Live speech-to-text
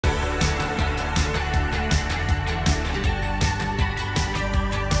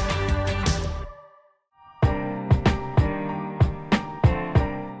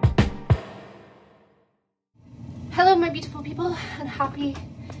beautiful people, and happy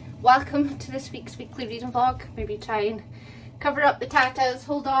welcome to this week's weekly reading vlog. Maybe try and cover up the tatas.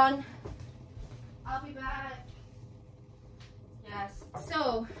 Hold on, I'll be back. Yes,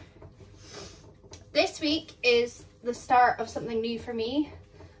 so this week is the start of something new for me.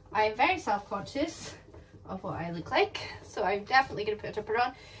 I'm very self-conscious of what I look like, so I'm definitely going to put a jumper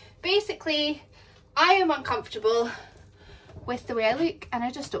on. Basically, I am uncomfortable with the way I look and I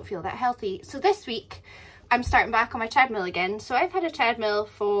just don't feel that healthy. So this week I'm starting back on my treadmill again. So I've had a treadmill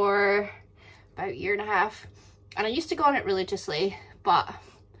for about a year and a half, and I used to go on it religiously, but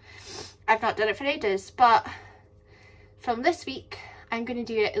I've not done it for ages. But from this week I'm going to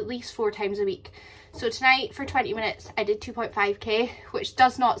do it at least 4 times a week. So tonight for 20 minutes I did 2.5k, which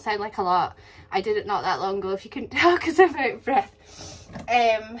does not sound like a lot. I did it not that long ago, if you couldn't tell, because I'm out of breath.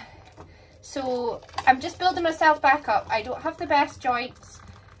 So I'm just building myself back up. I don't have the best joints.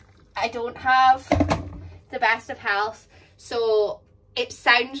 I don't have the best of health. So it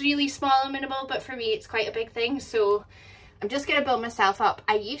sounds really small and minimal, but for me it's quite a big thing. So I'm just going to build myself up.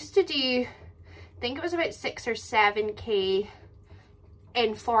 I used to do, I think it was about 6 or 7k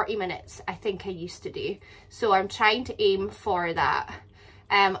in 40 minutes, I think I used to do. So I'm trying to aim for that.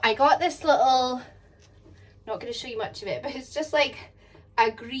 I got this little, not going to show you much of it, but it's just like a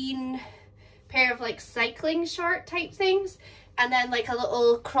green pair of like cycling short type things, and then like a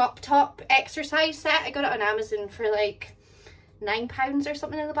little crop top exercise set. I got it on Amazon for like £9 or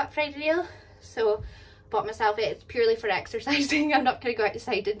something in the Black Friday deal. So bought myself it. It's purely for exercising. I'm not going to go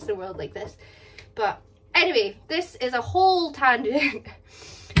outside into the world like this. But anyway, this is a whole tangent.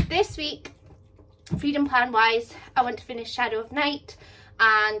 This week, reading plan wise, I want to finish Shadow of Night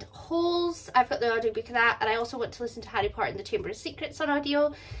and Holes. I've got the audiobook of that, and I also want to listen to Harry Potter and the Chamber of Secrets on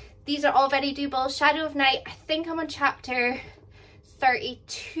audio. These are all very doable. Shadow of Night, I think I'm on chapter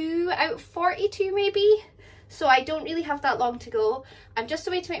 32 out of 42 maybe, so I don't really have that long to go. I'm just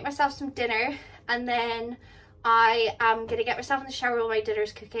away to make myself some dinner, and then I am going to get myself in the shower while my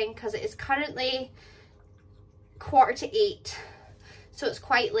dinner's cooking, because it is currently 7:45, so it's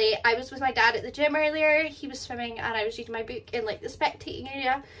quite late. I was with my dad at the gym earlier, he was swimming, and I was reading my book in like the spectating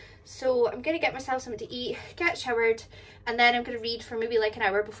area. So I'm going to get myself something to eat, get showered, and then I'm going to read for maybe like an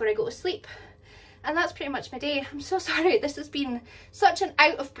hour before I go to sleep. And that's pretty much my day. I'm so sorry, this has been such an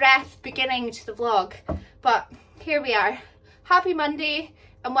out of breath beginning to the vlog, but here we are. Happy Monday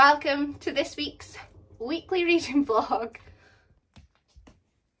and welcome to this week's weekly reading vlog.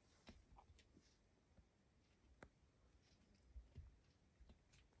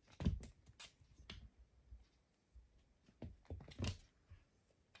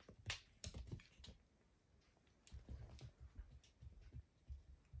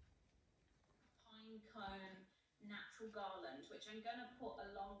 Natural garland, which I'm going to put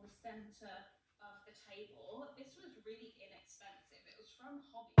along the centre of the table. This was really inexpensive. It was from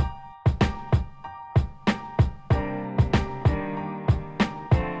Hobby.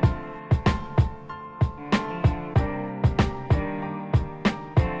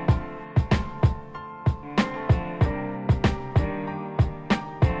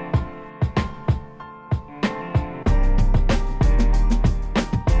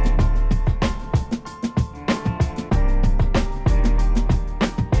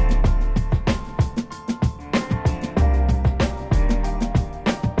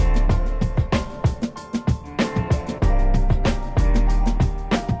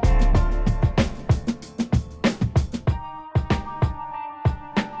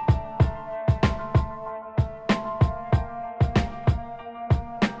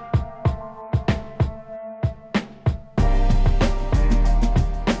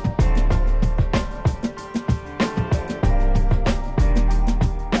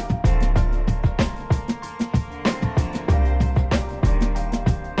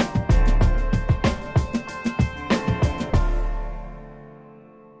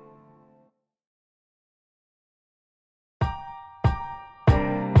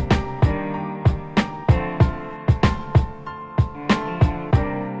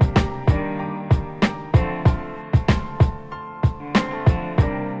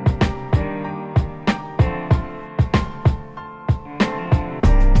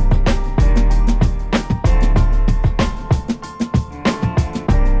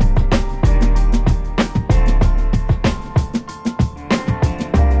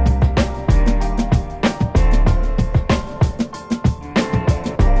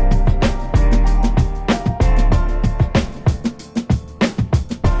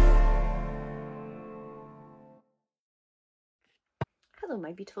 Hello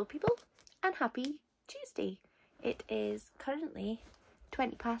my beautiful people, and happy Tuesday. It is currently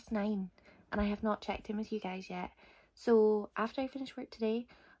 9:20 and I have not checked in with you guys yet. So after I finished work today,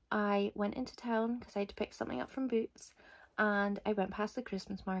 I went into town because I had to pick something up from Boots, and I went past the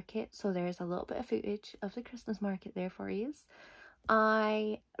Christmas market, so there's a little bit of footage of the Christmas market there for you.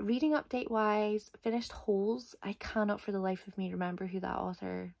 I, reading update wise, finished Holes. I cannot for the life of me remember who that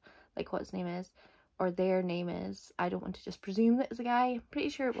author, like what his name is, or their name is. I don't want to just presume that it's a guy. I'm pretty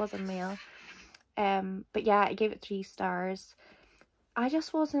sure it was a male. But yeah, I gave it 3 stars. I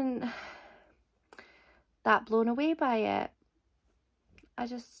just wasn't that blown away by it. I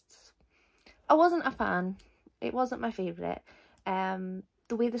wasn't a fan. It wasn't my favourite. The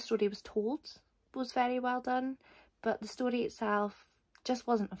way the story was told was very well done, but the story itself just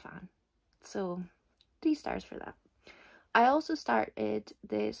wasn't a fan. So 3 stars for that. I also started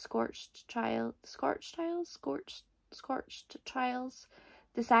the Scorched Trials,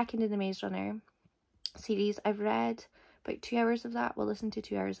 the second in the Maze Runner series. I've read about 2 hours of that. We'll listen to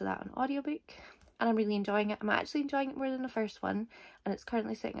 2 hours of that on audiobook, and I'm really enjoying it. I'm actually enjoying it more than the first one, and it's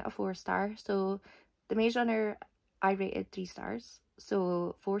currently sitting at a 4 star. So the Maze Runner, I rated 3 stars,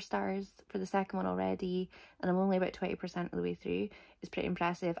 so 4 stars for the second one already, and I'm only about 20% of the way through. It's pretty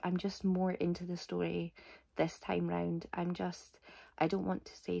impressive. I'm just more into the story this time round. I don't want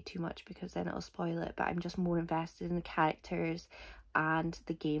to say too much because then it'll spoil it, but I'm just more invested in the characters and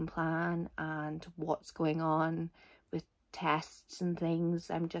the game plan and what's going on with tests and things.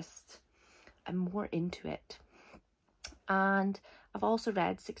 I'm more into it. And I've also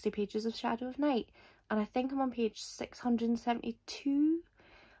read 60 pages of Shadow of Night, and I think I'm on page 672,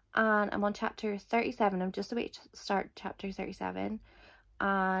 and I'm on chapter 37. I'm just about to start chapter 37,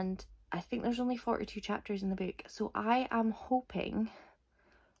 and I think there's only 42 chapters in the book. So I am hoping,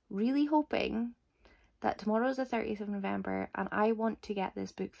 really hoping, that tomorrow's the 30th of November and I want to get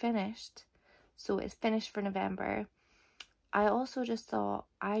this book finished, so it's finished for November. I also just thought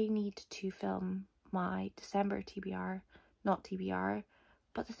I need to film my December TBR, not TBR,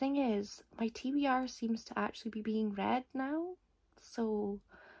 but the thing is, my TBR seems to actually be being read now, so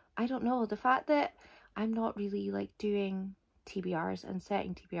I don't know. The fact that I'm not really like doing TBRs and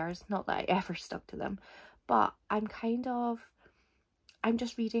setting TBRs, not that I ever stuck to them, but I'm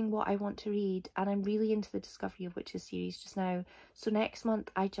just reading what I want to read, and I'm really into the Discovery of Witches series just now. So next month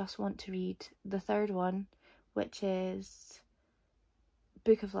I just want to read the 3rd one, which is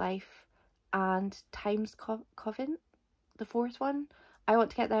Book of Life, and Time's Covenant, the 4th one. I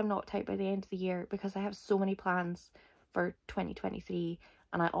want to get them knocked out by the end of the year because I have so many plans for 2023,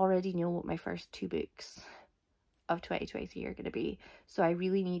 and I already know what my first 2 books of 2023 are going to be. So I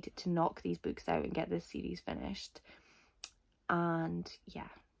really need to knock these books out and get this series finished. And yeah,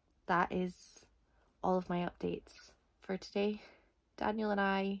 that is all of my updates for today. Daniel and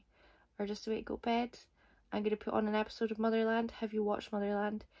I are just about to go to bed. I'm going to put on an episode of Motherland. Have you watched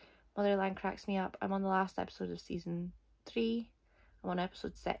Motherland? Motherland cracks me up. I'm on the last episode of season 3. I'm on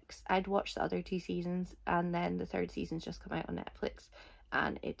episode 6. I'd watched the other 2 seasons, and then the 3rd season's just come out on Netflix,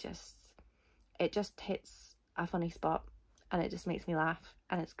 and it just hits a funny spot, and it just makes me laugh,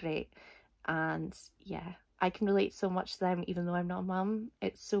 and it's great. And yeah, I can relate so much to them even though I'm not a mum.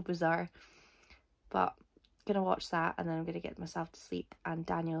 It's so bizarre. But I'm gonna watch that, and then I'm gonna get myself to sleep, and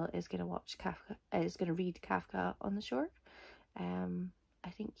Daniel is gonna read Kafka on the Shore. I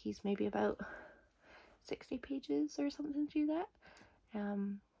think he's maybe about 60 pages or something through that.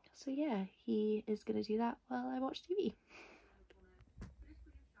 So yeah, he is gonna do that while I watch TV.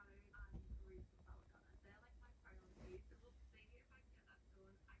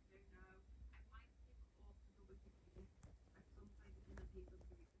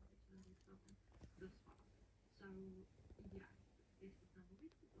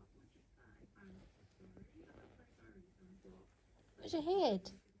 Where's your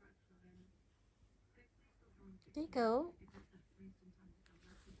head? There you go.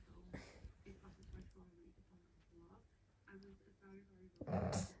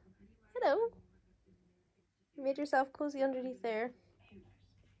 Hello. You made yourself cozy underneath there.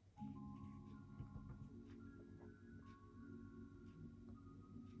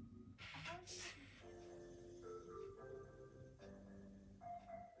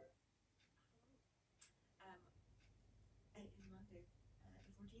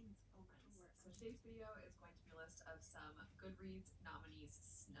 Today's video is going to be a list of some Goodreads nominees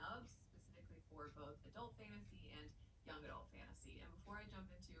snubs, specifically for both adult fantasy and young adult fantasy. And before I jump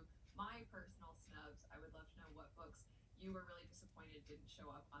into my personal snubs, I would love to know what books you were really disappointed didn't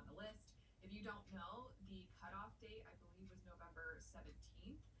show up on the list. If you don't know, the cutoff date, I believe, was November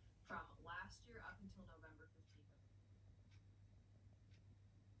 17th. From last year up until November 15th.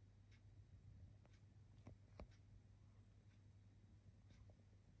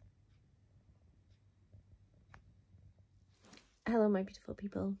 Hello my beautiful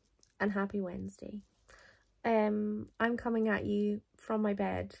people and happy Wednesday. I'm coming at you from my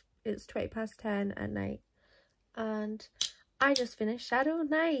bed. It's 10:20 at night and I just finished Shadow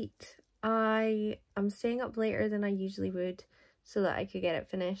Night. I am staying up later than I usually would so that I could get it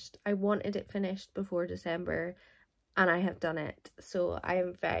finished. I wanted it finished before December and I have done it, so I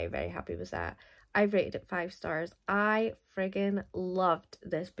am very, very happy with that. I've rated it 5 stars. I friggin' loved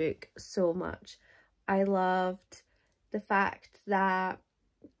this book so much. I loved the fact that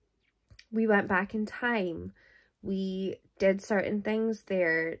we went back in time. We did certain things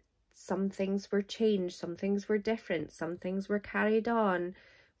there. Some things were changed, some things were different, some things were carried on.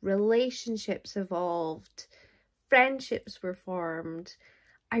 Relationships evolved, friendships were formed.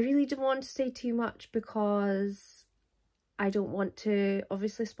 I really don't want to say too much because I don't want to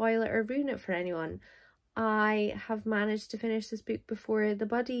obviously spoil it or ruin it for anyone. I have managed to finish this book before the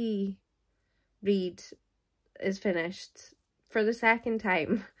buddy read is finished for the 2nd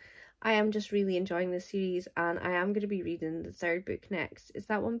time. I am just really enjoying this series and I am going to be reading the 3rd book next. Is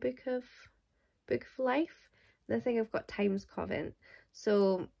that one Book of Life? And I think I've got Time's Covenant.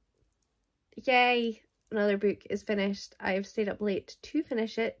 So yay, another book is finished. I've stayed up late to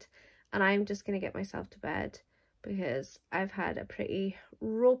finish it and I'm just going to get myself to bed because I've had a pretty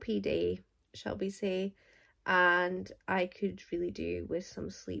ropey day, shall we say, and I could really do with some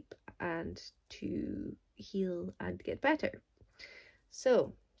sleep and to heal and get better.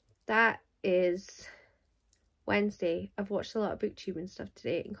 So that is Wednesday. I've watched a lot of booktube and stuff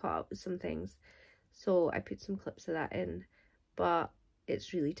today and caught up with some things, so I put some clips of that in, but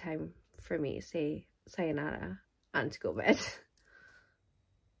it's really time for me to say sayonara and to go to bed.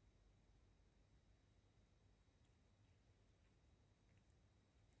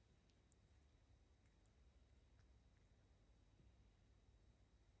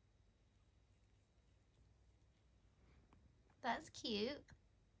 That's cute.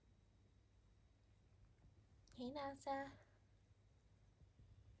 Hey Nasa.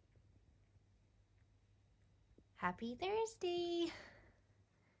 Happy Thursday.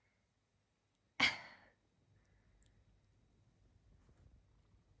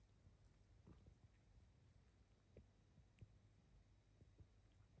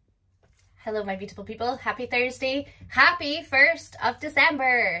 Hello my beautiful people, happy Thursday, happy 1st of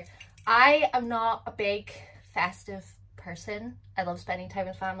December. I am not a big festive person. I love spending time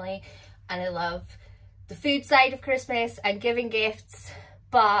with family and I love the food side of Christmas and giving gifts,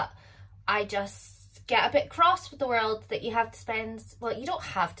 but I just get a bit cross with the world that you have to spend, well, you don't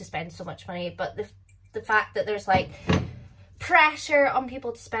have to spend so much money, but the fact that there's like pressure on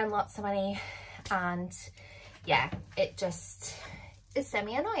people to spend lots of money, and yeah, it just is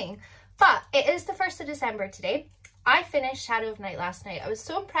semi-annoying. But it is the 1st of December today. I finished Shadow of Night last night. I was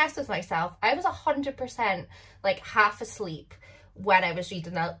so impressed with myself. I was 100% like half asleep when I was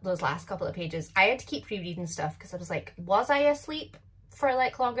reading those last couple of pages. I had to keep rereading stuff because I was like, was I asleep for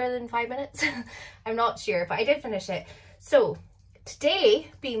like longer than 5 minutes? I'm not sure, but I did finish it. So today,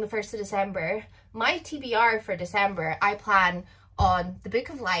 being the 1st of December, my TBR for December, I plan on the Book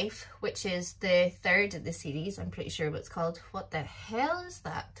of Life, which is the 3rd of the series. I'm pretty sure what it's called. What the hell is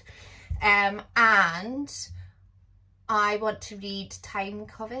that? And I want to read Time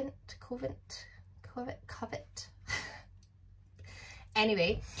Covenant.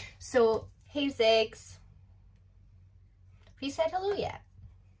 Anyway, so hey Ziggs, have you said hello yet?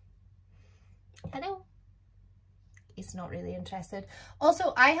 Hello. He's not really interested.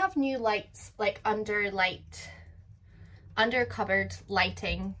 Also, I have new lights, like under cupboard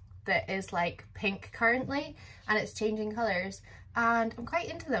lighting that is like pink currently, and it's changing colours. And I'm quite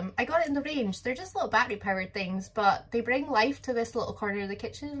into them. I got it in the range. They're just little battery powered things, but they bring life to this little corner of the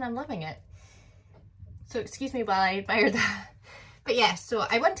kitchen and I'm loving it. So excuse me while I admire that. But yeah, so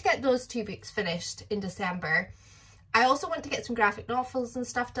I want to get those 2 books finished in December. I also want to get some graphic novels and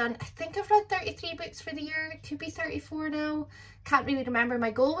stuff done. I think I've read 33 books for the year. It could be 34 now. Can't really remember.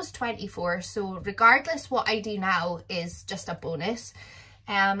 My goal was 24. So regardless, what I do now is just a bonus.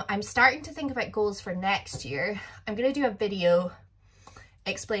 I'm starting to think about goals for next year. I'm going to do a video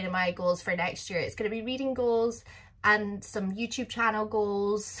explaining my goals for next year. It's going to be reading goals and some YouTube channel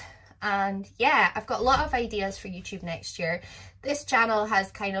goals. And yeah, I've got a lot of ideas for YouTube next year. This channel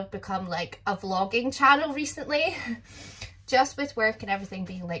has kind of become like a vlogging channel recently. Just with work and everything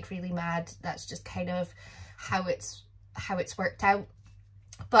being like really mad, that's just kind of how it's worked out.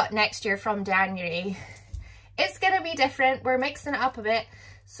 But next year from January, it's gonna be different. We're mixing it up a bit,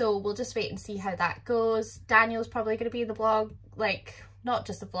 so we'll just wait and see how that goes. Daniel's probably gonna be in the vlog, like not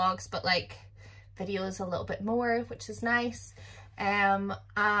just the vlogs, but like videos a little bit more, which is nice. And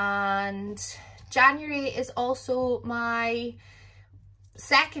January is also my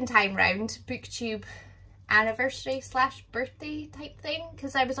second time round booktube anniversary slash birthday type thing,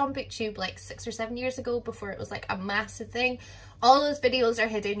 because I was on booktube like 6 or 7 years ago before it was like a massive thing. All those videos are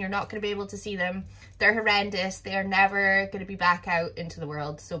hidden, you're not going to be able to see them. They're horrendous, they are never going to be back out into the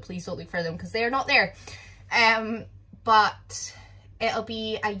world, so please don't look for them because they are not there. But it'll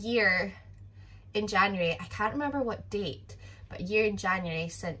be a year in January, I can't remember what date, but a year in January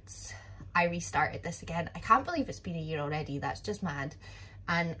since I restarted this again. I can't believe it's been a year already, that's just mad.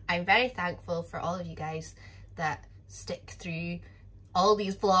 And I'm very thankful for all of you guys that stick through all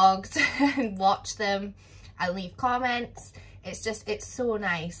these vlogs and watch them and leave comments. It's so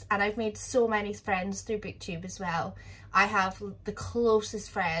nice. And I've made so many friends through booktube as well. I have the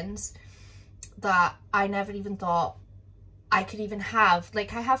closest friends that I never even thought I could even have.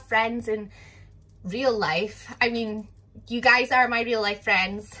 Like, I have friends in real life. I mean, you guys are my real life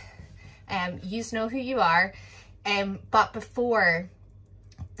friends. You know who you are. But before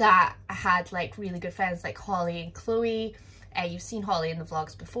that, I had like really good friends like Holly and Chloe. You've seen Holly in the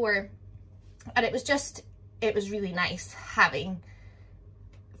vlogs before. And it was really nice having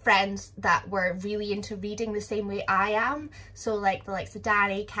friends that were really into reading the same way I am. So like the likes of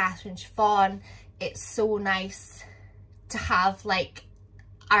Danny, Catherine, Siobhan. It's so nice to have like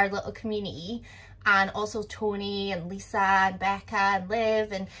our little community, and also Tony and Lisa and Becca and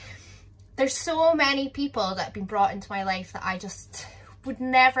Liv, and there's so many people that have been brought into my life that I just would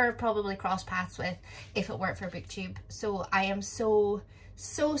never probably cross paths with if it weren't for booktube. So I am so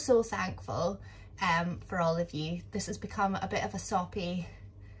thankful for all of you. This has become a bit of a soppy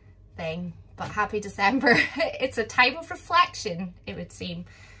thing, but happy December. It's a time of reflection, it would seem.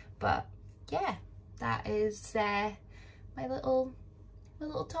 But yeah, that is my little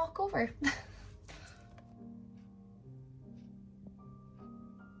talk over.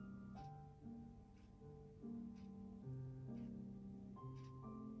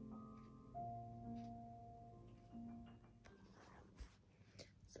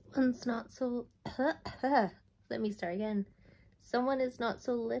 Someone's not so let me start again. Someone is not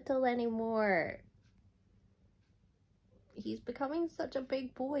so little anymore. He's becoming such a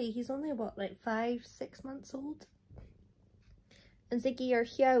big boy. He's only what, like 5-6 months old? And Ziggy, you're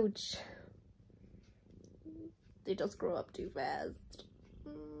huge. They just grow up too fast.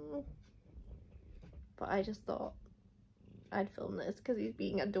 But I just thought I'd film this because he's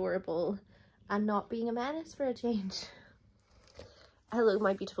being adorable and not being a menace for a change. Hello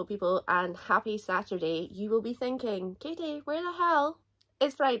my beautiful people, and happy Saturday. You will be thinking, Katie, where the hell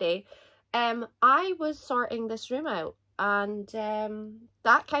is Friday? I was sorting this room out, and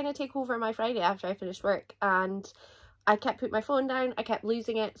that kind of took over my Friday after I finished work, and I kept putting my phone down, I kept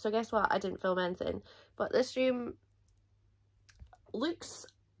losing it, so guess what, I didn't film anything. But this room looks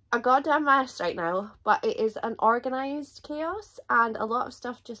a goddamn mess right now, but it is an organised chaos, and a lot of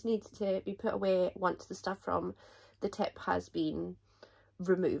stuff just needs to be put away once the stuff from the tip has been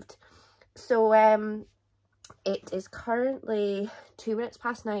removed. So it is currently 2 minutes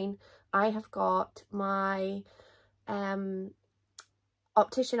past 9. I have got my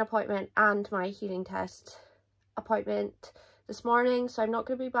optician appointment and my hearing test appointment this morning, so I'm not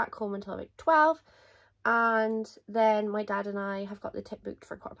going to be back home until about 12. And then my dad and I have got the tip booked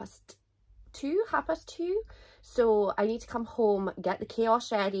for 2:30. So I need to come home, get the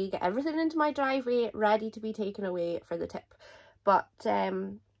chaos ready, get everything into my driveway ready to be taken away for the tip. But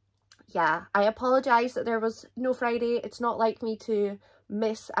yeah, I apologise that there was no Friday. It's not like me to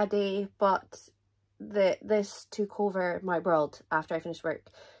miss a day, but this took over my world after I finished work.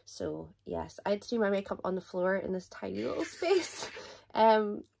 So yes, I had to do my makeup on the floor in this tiny little space,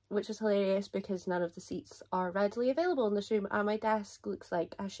 which was hilarious because none of the seats are readily available in this room, and my desk looks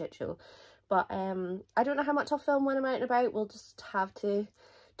like a shit show. But I don't know how much I'll film when I'm out and about. We'll just have to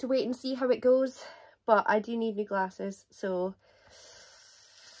wait and see how it goes. But I do need new glasses, so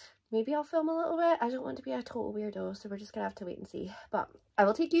maybe I'll film a little bit. I don't want to be a total weirdo, so we're just gonna have to wait and see. But I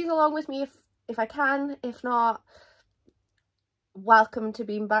will take you along with me if I can. If not, welcome to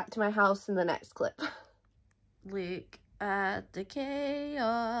being back to my house in the next clip. Look at the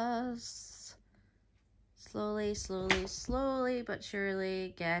chaos. Slowly but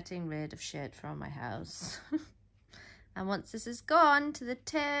surely getting rid of shit from my house. And once this is gone to the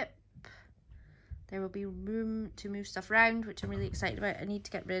tip, there will be room to move stuff around, which I'm really excited about. I need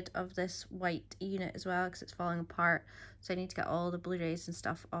to get rid of this white unit as well because it's falling apart. So I need to get all the Blu-rays and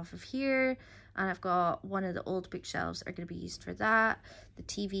stuff off of here. And I've got one of the old bookshelves are going to be used for that. The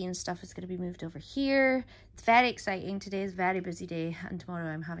TV and stuff is going to be moved over here. It's very exciting. Today is a very busy day. And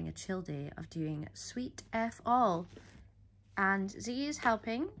tomorrow I'm having a chill day of doing sweet F all. And Z is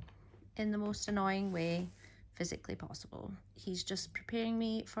helping in the most annoying way, physically possible. He's just preparing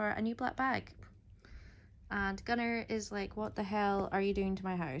me for a new black bag. And Gunnar is like, what the hell are you doing to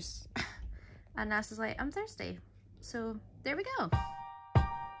my house? And Nass is like, I'm thirsty. So there we go.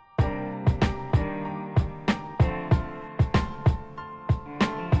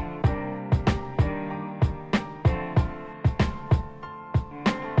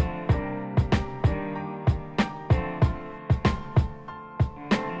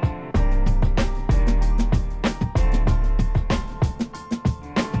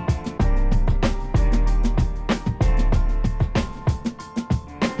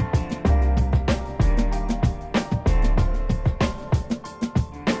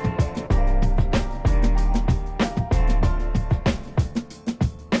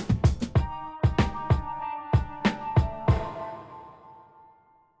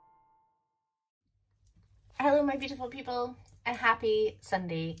 Hello my beautiful people, and happy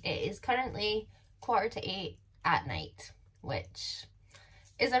Sunday. It is currently 7:45 at night, which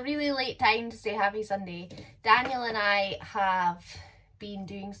is a really late time to say happy Sunday. Daniel and I have been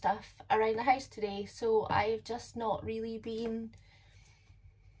doing stuff around the house today, so I've just not really been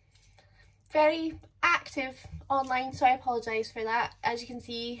very active online, so I apologise for that. As you can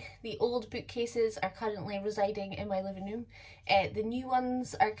see, the old bookcases are currently residing in my living room. The new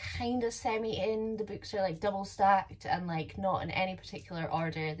ones are kind of semi-in. The books are like double stacked and like not in any particular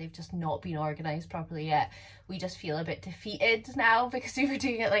order. They've just not been organised properly yet. We just feel a bit defeated now because we were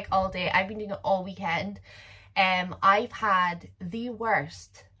doing it like all day. I've been doing it all weekend. I've had the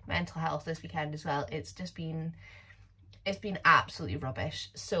worst mental health this weekend as well. It's been absolutely rubbish.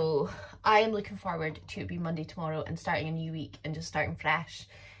 So I am looking forward to it being Monday tomorrow and starting a new week and just starting fresh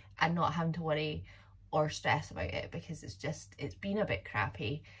and not having to worry or stress about it, because it's been a bit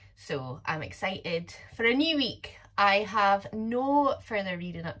crappy. So I'm excited for a new week. I have no further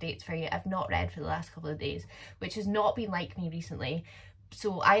reading updates for you. I've not read for the last couple of days, which has not been like me recently.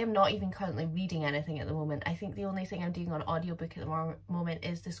 So I am not even currently reading anything at the moment. I think the only thing I'm doing on audiobook at the moment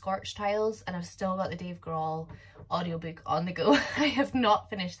is the Scorched Trials, and I've still got the Dave Grohl audiobook on the go. I have not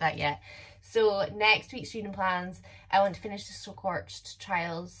finished that yet. So next week's reading plans, I want to finish the Scorched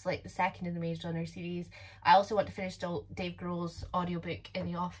Trials, like the second in the Maze Runner series. I also want to finish Dave Grohl's audiobook in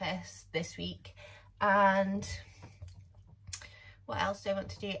the office this week. And what else do I want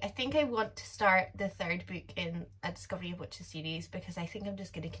to do? I think I want to start the third book in A Discovery of Witches series, because I think I'm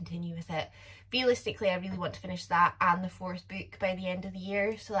just going to continue with it. Realistically, I really want to finish that and the fourth book by the end of the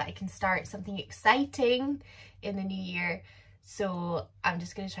year so that I can start something exciting in the new year. So I'm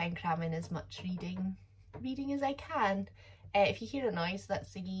just going to try and cram in as much reading as I can. If you hear a noise,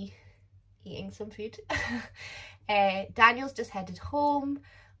 that's Ziggy eating some food. Daniel's just headed home,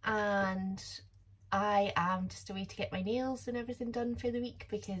 and I am just away to get my nails and everything done for the week,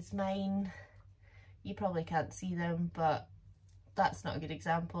 because mine, you probably can't see them, but that's not a good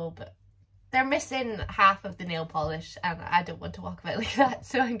example, but they're missing half of the nail polish and I don't want to walk about like that,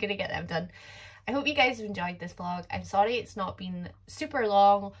 so I'm gonna get them done. I hope you guys have enjoyed this vlog. I'm sorry it's not been super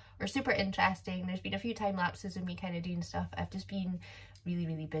long or super interesting. There's been a few time lapses of me kind of doing stuff. I've just been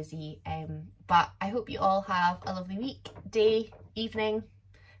really busy, but I hope you all have a lovely week, day, evening,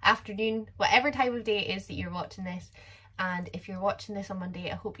 afternoon, whatever time of day it is that you're watching this. And if you're watching this on Monday,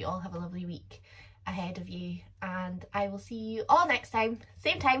 I hope you all have a lovely week ahead of you, and I will see you all next time,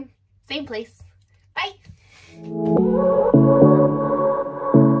 same place. Bye.